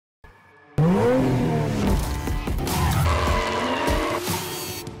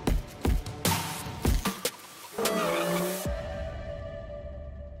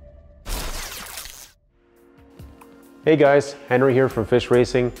Hey guys, Henry here from Fisch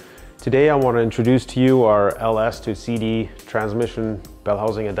Racing. Today I want to introduce to you our LS to CD transmission bell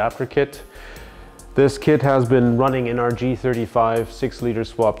housing adapter kit. This kit has been running in our G35 6-liter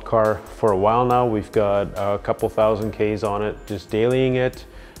swapped car for a while now. We've got a couple thousand Ks on it, just dailying it,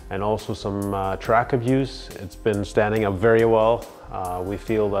 and also some track abuse. It's been standing up very well. We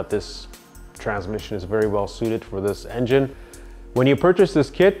feel that this transmission is very well suited for this engine. When you purchase this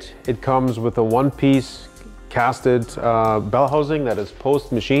kit, it comes with a one-piece casted bell housing that is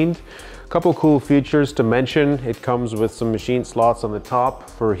post-machined. A couple cool features to mention: it comes with some machine slots on the top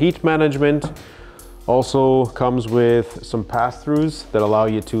for heat management. Also comes with some pass-throughs that allow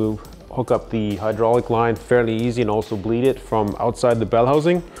you to hook up the hydraulic line fairly easy and also bleed it from outside the bell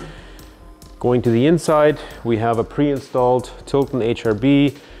housing. Going to the inside, we have a pre-installed Tilton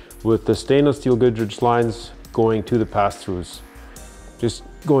HRB with the stainless steel Goodrich lines going to the pass-throughs. Just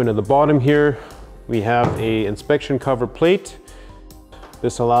going to the bottom here, we have a inspection cover plate.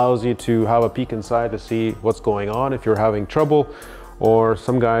 This allows you to have a peek inside to see what's going on if you're having trouble, or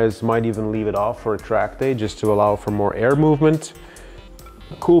some guys might even leave it off for a track day just to allow for more air movement.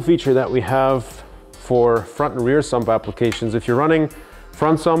 A cool feature that we have for front and rear sump applications: if you're running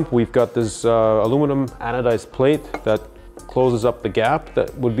front sump, we've got this aluminum anodized plate that closes up the gap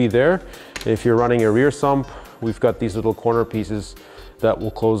that would be there. If you're running a rear sump, we've got these little corner pieces that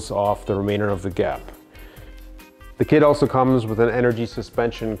will close off the remainder of the gap. The kit also comes with an energy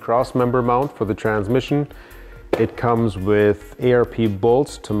suspension cross member mount for the transmission. It comes with ARP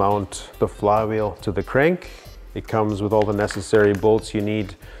bolts to mount the flywheel to the crank. It comes with all the necessary bolts you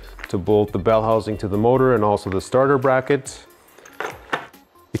need to bolt the bell housing to the motor and also the starter bracket.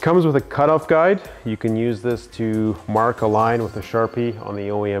 It comes with a cutoff guide. You can use this to mark a line with a Sharpie on the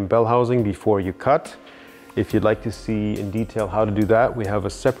OEM bell housing before you cut. If you'd like to see in detail how to do that, we have a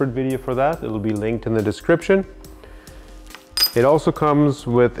separate video for that. It'll be linked in the description. It also comes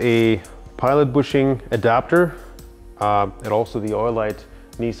with a pilot bushing adapter. And also the Oilite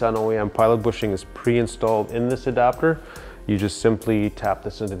Nissan OEM pilot bushing is pre-installed in this adapter. You just simply tap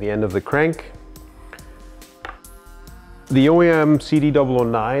this into the end of the crank. The OEM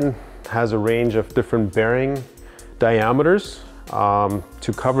CD009 has a range of different bearing diameters.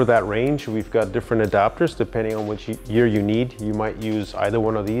 To cover that range, we've got different adapters depending on which year you need. You might use either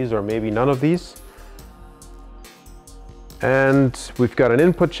one of these or maybe none of these. And we've got an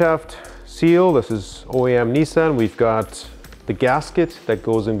input shaft seal. This is OEM Nissan. We've got the gasket that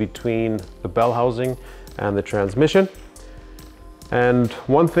goes in between the bell housing and the transmission. And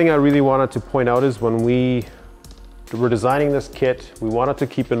one thing I really wanted to point out is when we were designing this kit, we wanted to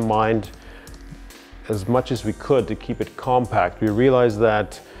keep in mind as much as we could to keep it compact. We realized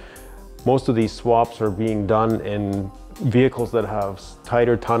that most of these swaps are being done in vehicles that have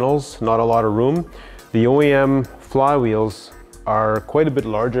tighter tunnels, not a lot of room. The OEM flywheels are quite a bit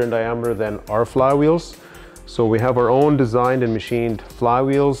larger in diameter than our flywheels. So we have our own designed and machined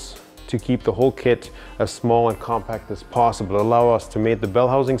flywheels to keep the whole kit as small and compact as possible, allow us to make the bell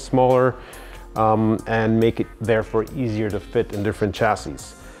housing smaller and make it therefore easier to fit in different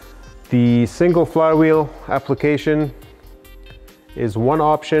chassis. The single flywheel application is one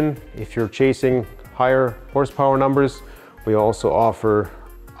option if you're chasing higher horsepower numbers. We also offer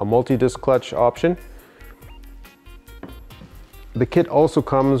a multi-disc clutch option. The kit also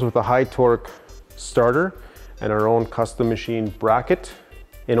comes with a high torque starter and our own custom machined bracket.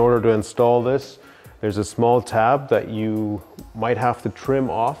 In order to install this, there's a small tab that you might have to trim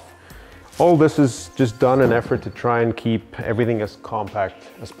off. All this is just done in an effort to try and keep everything as compact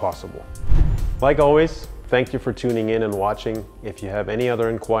as possible. Like always, thank you for tuning in and watching. If you have any other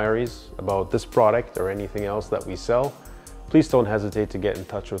inquiries about this product or anything else that we sell, please don't hesitate to get in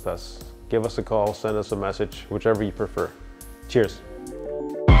touch with us. Give us a call, send us a message, whichever you prefer. Cheers.